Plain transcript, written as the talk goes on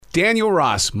Daniel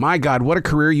Ross, my God, what a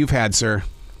career you've had, sir.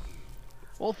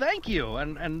 Well, thank you,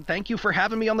 and thank you for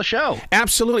having me on the show.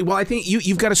 Absolutely. Well, I think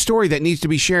you've got a story that needs to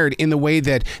be shared in the way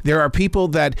that there are people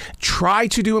that try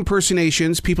to do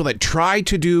impersonations, people that try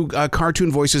to do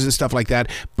cartoon voices and stuff like that,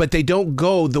 but they don't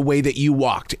go the way that you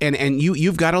walked. And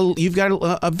you've got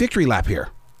a victory lap here.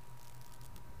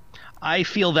 I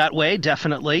feel that way,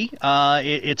 definitely.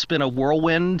 It's been a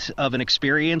whirlwind of an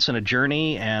experience and a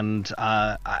journey, and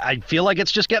I feel like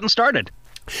it's just getting started.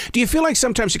 Do you feel like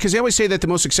sometimes, because they always say that the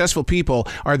most successful people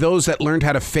are those that learned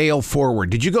how to fail forward.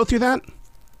 Did you go through that?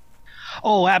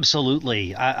 Oh,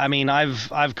 absolutely. I mean,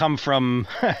 I've come from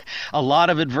a lot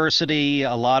of adversity,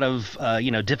 a lot of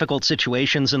difficult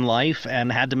situations in life, and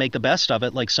had to make the best of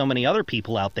it, like so many other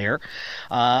people out there.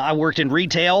 I worked in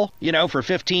retail, for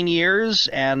 15 years,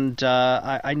 and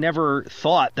I never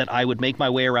thought that I would make my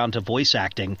way around to voice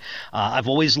acting. I've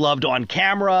always loved on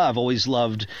camera. I've always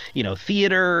loved,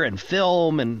 theater and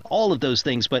film and all of those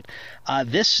things. But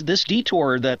this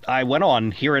detour that I went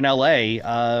on here in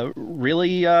LA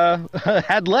really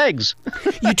had legs.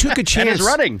 You took a chance. And it's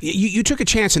running. You took a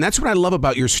chance, and that's what I love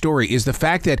about your story is the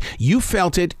fact that you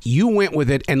felt it, you went with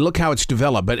it, and look how it's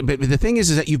developed. But the thing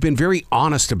is that you've been very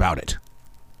honest about it.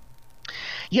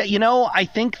 Yeah, I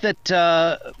think that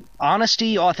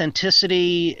honesty,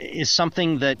 authenticity is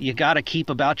something that you got to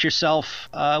keep about yourself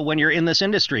when you're in this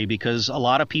industry, because a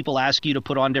lot of people ask you to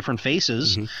put on different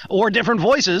faces or different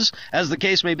voices, as the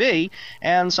case may be,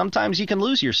 and sometimes you can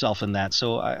lose yourself in that.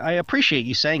 So I appreciate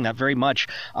you saying that very much.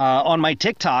 On my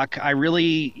TikTok, I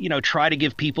really, try to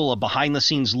give people a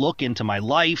behind-the-scenes look into my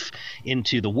life,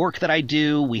 into the work that I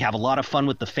do. We have a lot of fun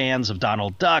with the fans of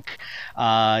Donald Duck.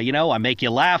 I make you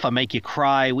laugh, I make you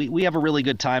cry. We have a really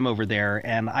good time over there,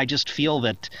 and I just feel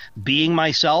that being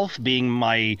myself, being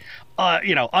my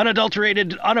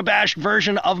unadulterated, unabashed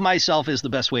version of myself is the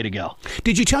best way to go.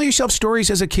 Did you tell yourself stories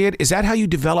as a kid? Is that how you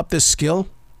developed this skill?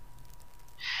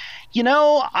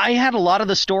 I had a lot of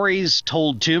the stories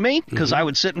told to me because I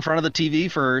would sit in front of the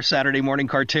TV for Saturday morning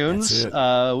cartoons, with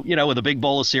a big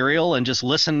bowl of cereal and just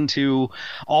listen to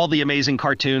all the amazing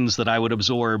cartoons that I would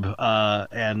absorb.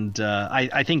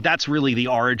 I think that's really the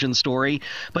origin story.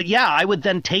 But yeah, I would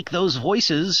then take those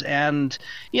voices and,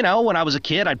 when I was a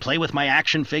kid, I'd play with my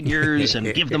action figures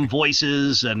and give them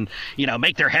voices and,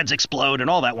 make their heads explode and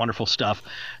all that wonderful stuff.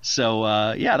 So,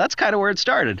 that's kind of where it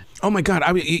started. Oh, my God.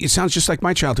 It sounds just like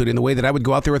my childhood in the way that I would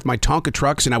go out there with my Tonka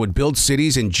trucks and I would build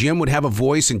cities, and Jim would have a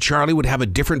voice and Charlie would have a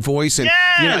different voice. And,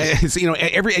 yes!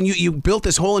 You built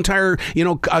this whole entire,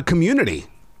 community.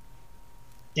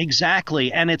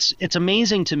 Exactly. And it's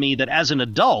amazing to me that as an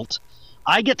adult,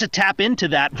 I get to tap into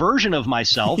that version of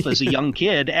myself as a young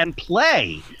kid and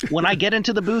play when I get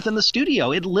into the booth in the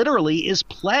studio. It literally is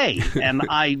play. And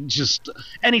I just,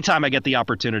 anytime I get the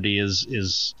opportunity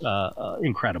is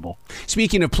incredible.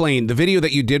 Speaking of playing, the video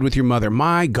that you did with your mother,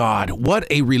 my God,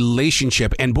 what a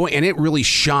relationship. And boy, and it really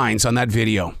shines on that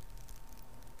video.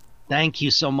 Thank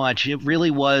you so much. It really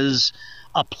was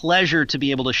a pleasure to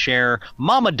be able to share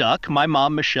Mama Duck, my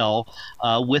mom, Michelle,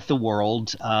 with the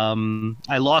world.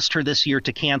 I lost her this year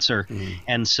to cancer.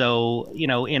 And so,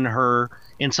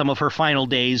 in some of her final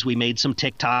days, we made some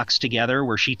TikToks together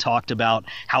where she talked about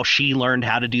how she learned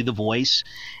how to do the voice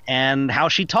and how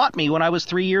she taught me when I was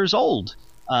 3 years old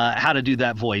how to do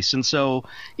that voice. And so,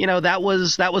 that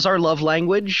was our love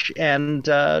language. And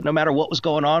no matter what was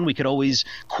going on, we could always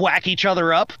quack each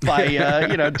other up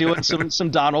by, doing some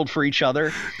Donald for each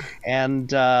other. And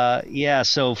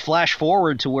so flash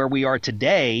forward to where we are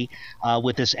today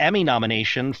with this Emmy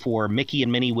nomination for Mickey and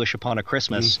Minnie Wish Upon a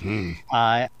Christmas.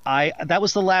 That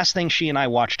was the last thing she and I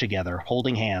watched together,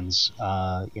 holding hands,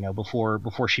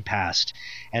 before she passed.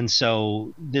 And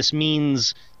so this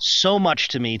means so much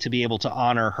to me to be able to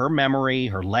honor her memory,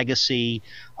 her legacy,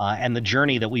 and the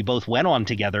journey that we both went on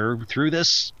together through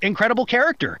this incredible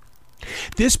character.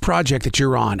 This project that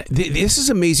you're on, this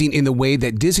is amazing in the way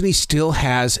that Disney still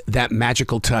has that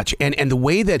magical touch and the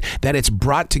way that it's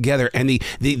brought together and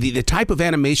the type of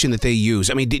animation that they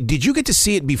use. I mean, did you get to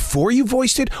see it before you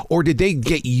voiced it, or did they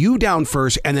get you down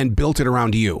first and then built it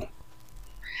around you?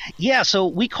 Yeah, so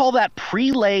we call that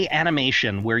prelay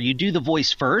animation, where you do the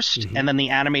voice first, and then the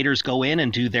animators go in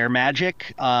and do their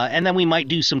magic, and then we might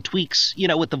do some tweaks,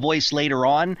 with the voice later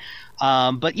on.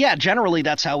 But yeah, generally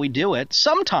that's how we do it.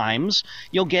 Sometimes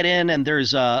you'll get in and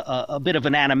there's a bit of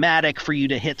an animatic for you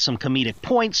to hit some comedic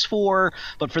points for.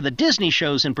 But for the Disney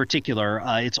shows in particular,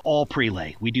 it's all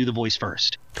prelay. We do the voice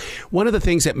first. One of the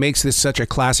things that makes this such a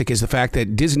classic is the fact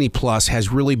that Disney Plus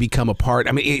has really become a part.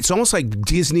 I mean, it's almost like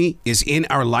Disney is in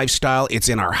our lifestyle. It's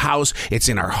in our house. It's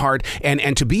in our heart.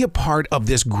 And to be a part of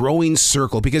this growing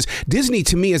circle, because Disney,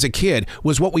 to me as a kid,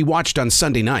 was what we watched on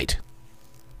Sunday night.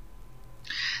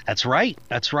 That's right.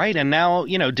 That's right. And now,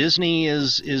 Disney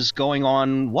is going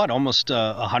on almost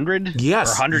 100 yes.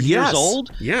 or 100 years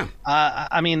old. Yeah.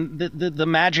 I mean, the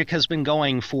magic has been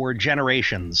going for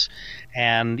generations.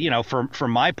 And, for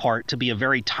my part, to be a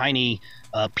very tiny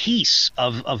piece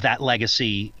of that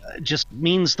legacy just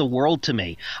means the world to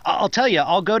me. I'll tell you,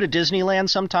 I'll go to Disneyland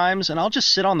sometimes and I'll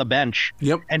just sit on the bench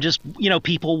and just,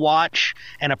 people watch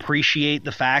and appreciate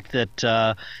the fact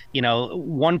that,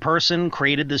 one person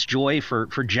created this joy for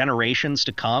generations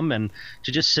to come, and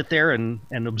to just sit there and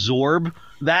absorb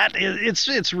that,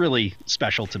 it's really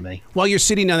special to me. While you're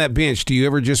sitting on that bench, do you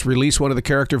ever just release one of the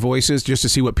character voices just to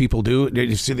see what people do?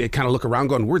 They kind of look around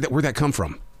going, where'd that come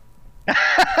from?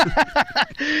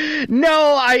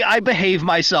 No, I behave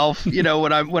myself,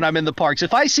 when I'm in the parks.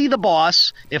 If I see the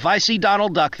boss, if I see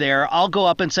Donald Duck there, I'll go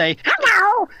up and say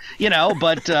hello,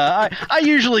 but I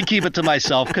usually keep it to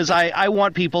myself because I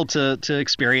want people to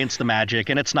experience the magic,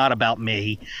 and it's not about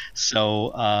me.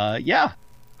 So yeah.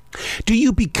 Do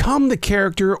you become the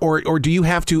character, or do you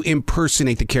have to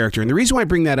impersonate the character? And the reason why I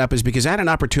bring that up is because I had an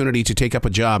opportunity to take up a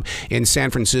job in San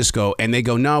Francisco, and they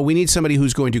go, no, we need somebody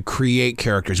who's going to create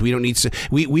characters. We don't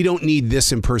need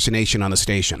this impersonation on the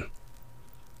station.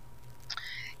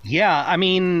 Yeah, I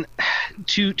mean,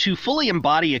 to fully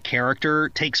embody a character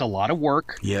takes a lot of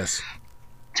work. Yes.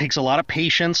 Takes a lot of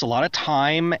patience, a lot of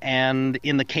time, and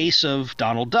in the case of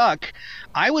Donald Duck,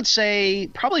 I would say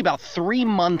probably about 3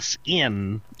 months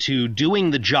in to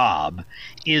doing the job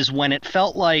is when it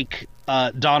felt like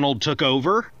Donald took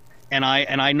over, and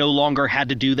I no longer had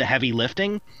to do the heavy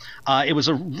lifting. It was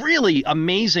a really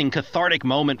amazing cathartic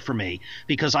moment for me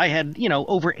because I had,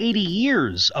 over 80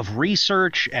 years of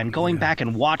research and going back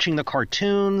and watching the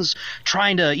cartoons,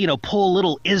 trying to, pull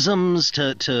little isms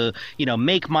to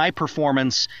make my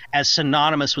performance as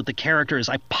synonymous with the character as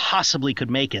I possibly could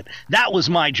make it. That was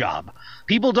my job.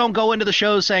 People don't go into the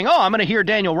shows saying, oh, I'm going to hear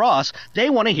Daniel Ross. They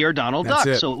want to hear Donald Duck.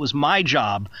 So it was my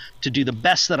job to do the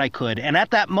best that I could. And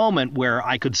at that moment where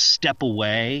I could step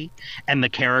away and the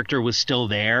character was still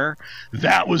there,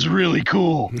 that was really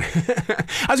cool.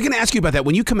 I was going to ask you about that.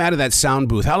 When you come out of that sound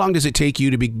booth, how long does it take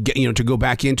you to go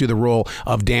back into the role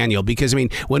of Daniel? Because I mean,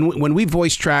 when we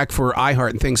voice track for iHeart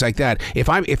and things like that, if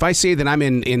I say that I'm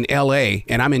in L.A.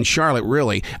 and I'm in Charlotte,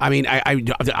 really, I mean,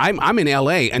 I'm in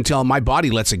L.A. until my body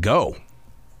lets it go.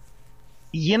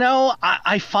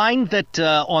 I find that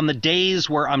on the days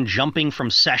where I'm jumping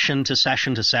from session to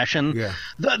session to session,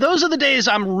 those are the days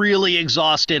I'm really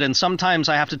exhausted, and sometimes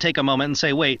I have to take a moment and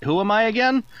say, wait, who am I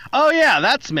again? Oh, yeah,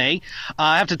 that's me.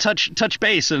 I have to touch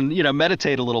base and,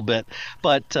 meditate a little bit.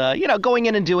 But, going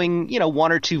in and doing,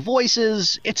 1 or 2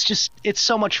 voices, it's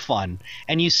so much fun.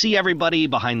 And you see everybody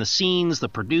behind the scenes, the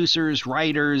producers,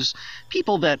 writers,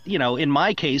 people that, in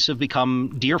my case have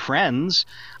become dear friends.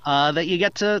 That you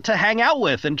get to hang out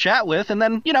with and chat with, and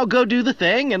then go do the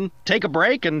thing and take a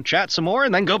break and chat some more,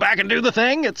 and then go back and do the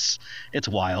thing. It's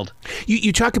wild.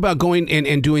 You talk about going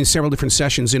and doing several different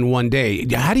sessions in one day.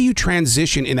 How do you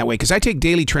transition in that way? Because I take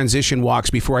daily transition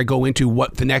walks before I go into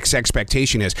what the next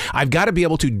expectation is. I've got to be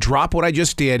able to drop what I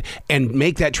just did and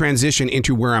make that transition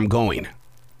into where I'm going.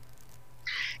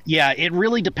 Yeah, it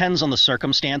really depends on the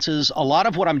circumstances. A lot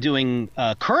of what I'm doing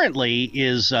currently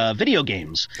is video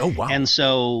games. Oh, wow. And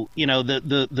so,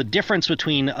 the difference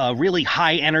between a really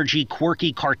high energy,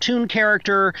 quirky cartoon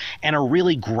character and a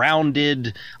really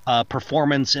grounded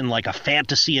performance in like a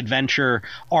fantasy adventure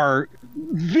are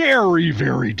very,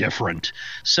 very different.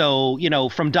 So,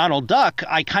 from Donald Duck,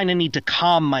 I kind of need to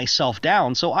calm myself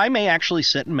down. So I may actually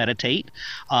sit and meditate.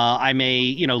 I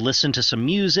may, listen to some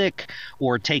music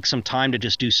or take some time to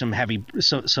just do some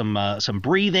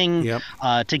breathing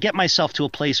to get myself to a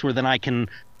place where then I can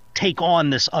take on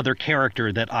this other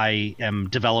character that I am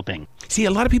developing. See,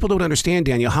 a lot of people don't understand,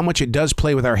 Daniel, how much it does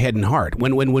play with our head and heart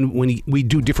when we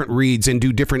do different reads and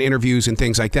do different interviews and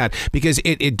things like that, because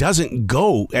it doesn't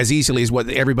go as easily as what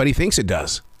everybody thinks it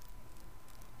does.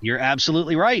 You're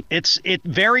absolutely right. It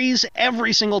varies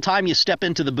every single time you step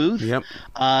into the booth. Yep.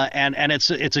 And it's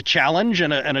a challenge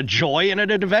and a joy and an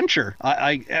adventure.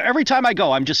 I every time I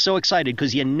go, I'm just so excited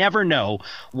because you never know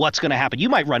what's going to happen. You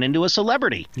might run into a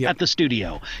celebrity at the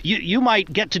studio. You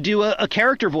might get to do a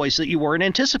character voice that you weren't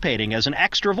anticipating as an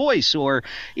extra voice, or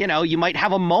you might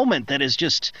have a moment that is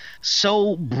just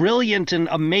so brilliant and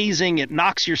amazing it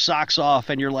knocks your socks off,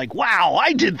 and you're like, "Wow,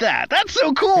 I did that! That's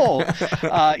so cool!"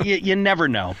 You never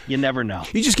know. You never know.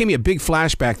 You just gave me a big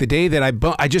flashback. The day that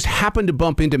I just happened to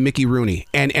bump into Mickey Rooney,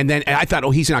 and then I thought,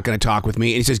 oh, he's not going to talk with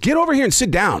me. And he says, get over here and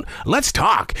sit down. Let's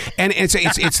talk. And it's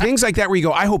things like that where you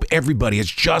go, I hope everybody is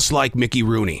just like Mickey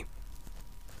Rooney.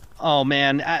 Oh,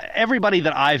 man. Everybody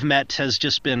that I've met has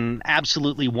just been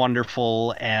absolutely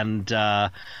wonderful. And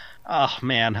oh,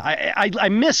 man, I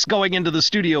miss going into the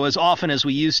studio as often as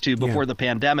we used to before the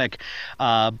pandemic.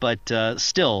 But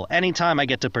still, anytime I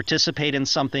get to participate in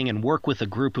something and work with a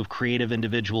group of creative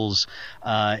individuals,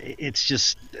 it's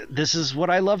just, this is what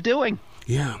I love doing.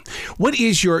 Yeah. What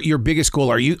is your biggest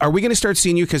goal? Are we going to start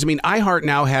seeing you? Because, I mean, iHeart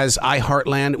now has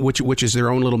iHeartland, which is their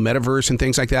own little metaverse and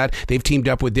things like that. They've teamed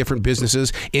up with different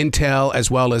businesses, Intel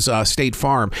as well as State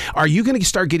Farm. Are you going to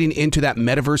start getting into that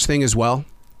metaverse thing as well?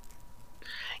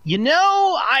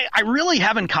 I really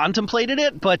haven't contemplated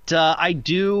it, but I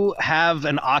do have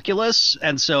an Oculus,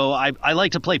 and so I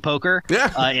like to play poker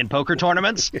in poker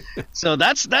tournaments. So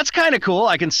that's kind of cool.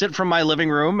 I can sit from my living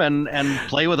room and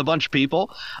play with a bunch of people.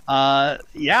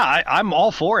 I'm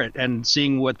all for it, and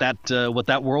seeing what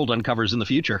that world uncovers in the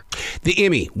future. The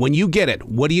Emmy, when you get it,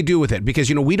 what do you do with it?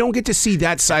 Because we don't get to see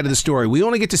that side of the story. We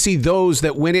only get to see those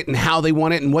that win it and how they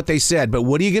won it and what they said. But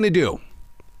what are you going to do?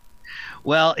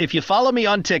 Well, if you follow me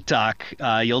on TikTok,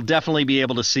 you'll definitely be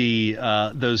able to see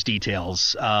those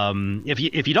details.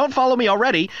 If you don't follow me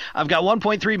already, I've got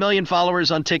 1.3 million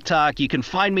followers on TikTok. You can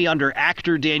find me under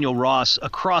actor Daniel Ross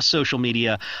across social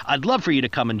media. I'd love for you to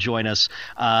come and join us.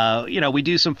 We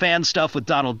do some fan stuff with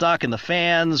Donald Duck and the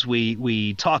fans.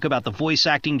 We talk about the voice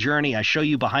acting journey. I show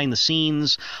you behind the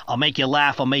scenes. I'll make you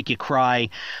laugh. I'll make you cry.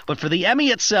 But for the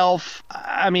Emmy itself,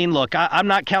 I mean, look, I'm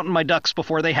not counting my ducks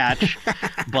before they hatch,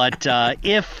 but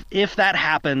if that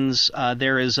happens,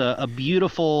 there is a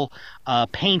beautiful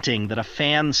painting that a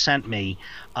fan sent me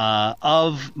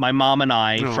of my mom and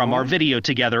I from our video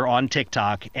together on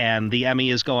TikTok, and the Emmy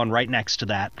is going right next to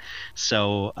that.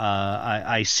 So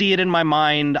I see it in my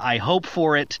mind. I hope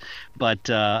for it. But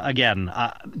again,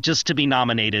 just to be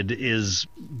nominated is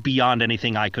beyond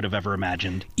anything I could have ever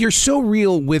imagined. You're so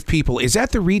real with people. Is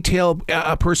that the retail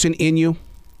person in you?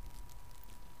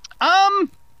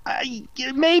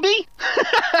 Maybe.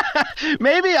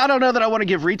 Maybe. I don't know that I want to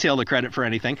give retail the credit for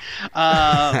anything.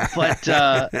 But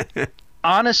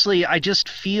honestly, I just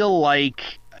feel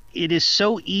like it is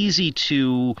so easy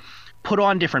to put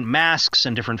on different masks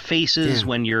and different faces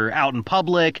when you're out in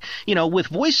public. With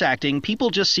voice acting, people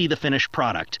just see the finished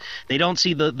product. They don't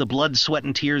see the blood, sweat,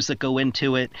 and tears that go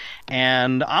into it.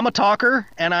 And I'm a talker,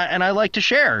 and I like to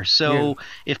share. So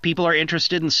if people are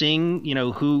interested in seeing,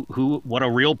 what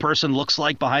a real person looks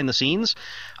like behind the scenes,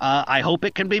 I hope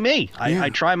it can be me.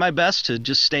 I try my best to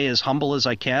just stay as humble as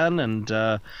I can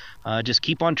and just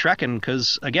keep on trekking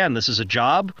because, again, this is a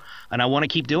job, and I want to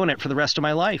keep doing it for the rest of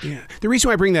my life. Yeah. The reason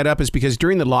why I bring that up is because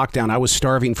during the lockdown, I was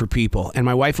starving for people, and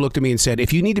my wife looked at me and said,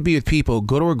 if you need to be with people,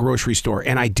 go to a grocery store,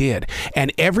 and I did.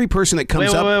 And every person that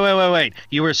comes up... Wait.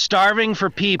 You were starving for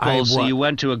people, so you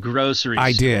went to a grocery store.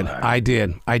 I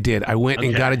did. I went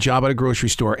and got a job at a grocery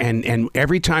store, and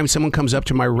every time someone comes up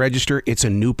to my register, it's a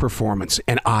new performance,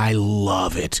 and I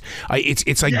love it.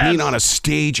 It's like being on a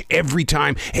stage every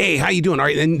time. Hey, how you doing? All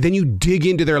right, and then you dig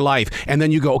into their life, and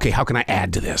then you go, okay, how can I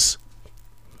add to this?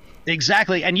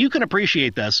 Exactly. And you can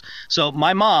appreciate this. So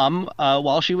my mom,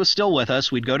 while she was still with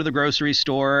us, we'd go to the grocery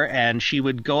store and she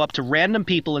would go up to random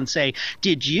people and say,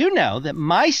 did you know that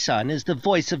my son is the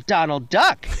voice of Donald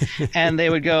Duck? And they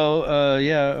would go,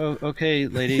 okay,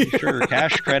 lady, sure.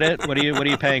 Cash, credit. What are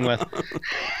you paying with?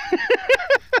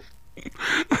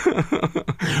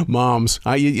 Moms,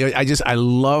 I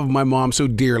love my mom so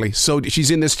dearly. So she's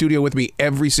in the studio with me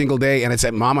every single day, and I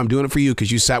said, Mom, I'm doing it for you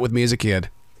because you sat with me as a kid.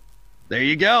 There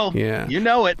you go. Yeah. You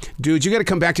know it. Dude, you got to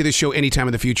come back to this show anytime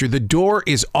in the future. The door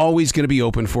is always going to be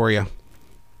open for you.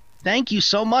 Thank you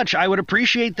so much. I would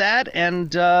appreciate that.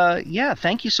 And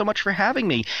thank you so much for having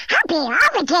me. Happy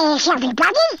holidays,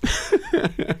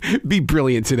 everybody. Be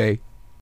brilliant today.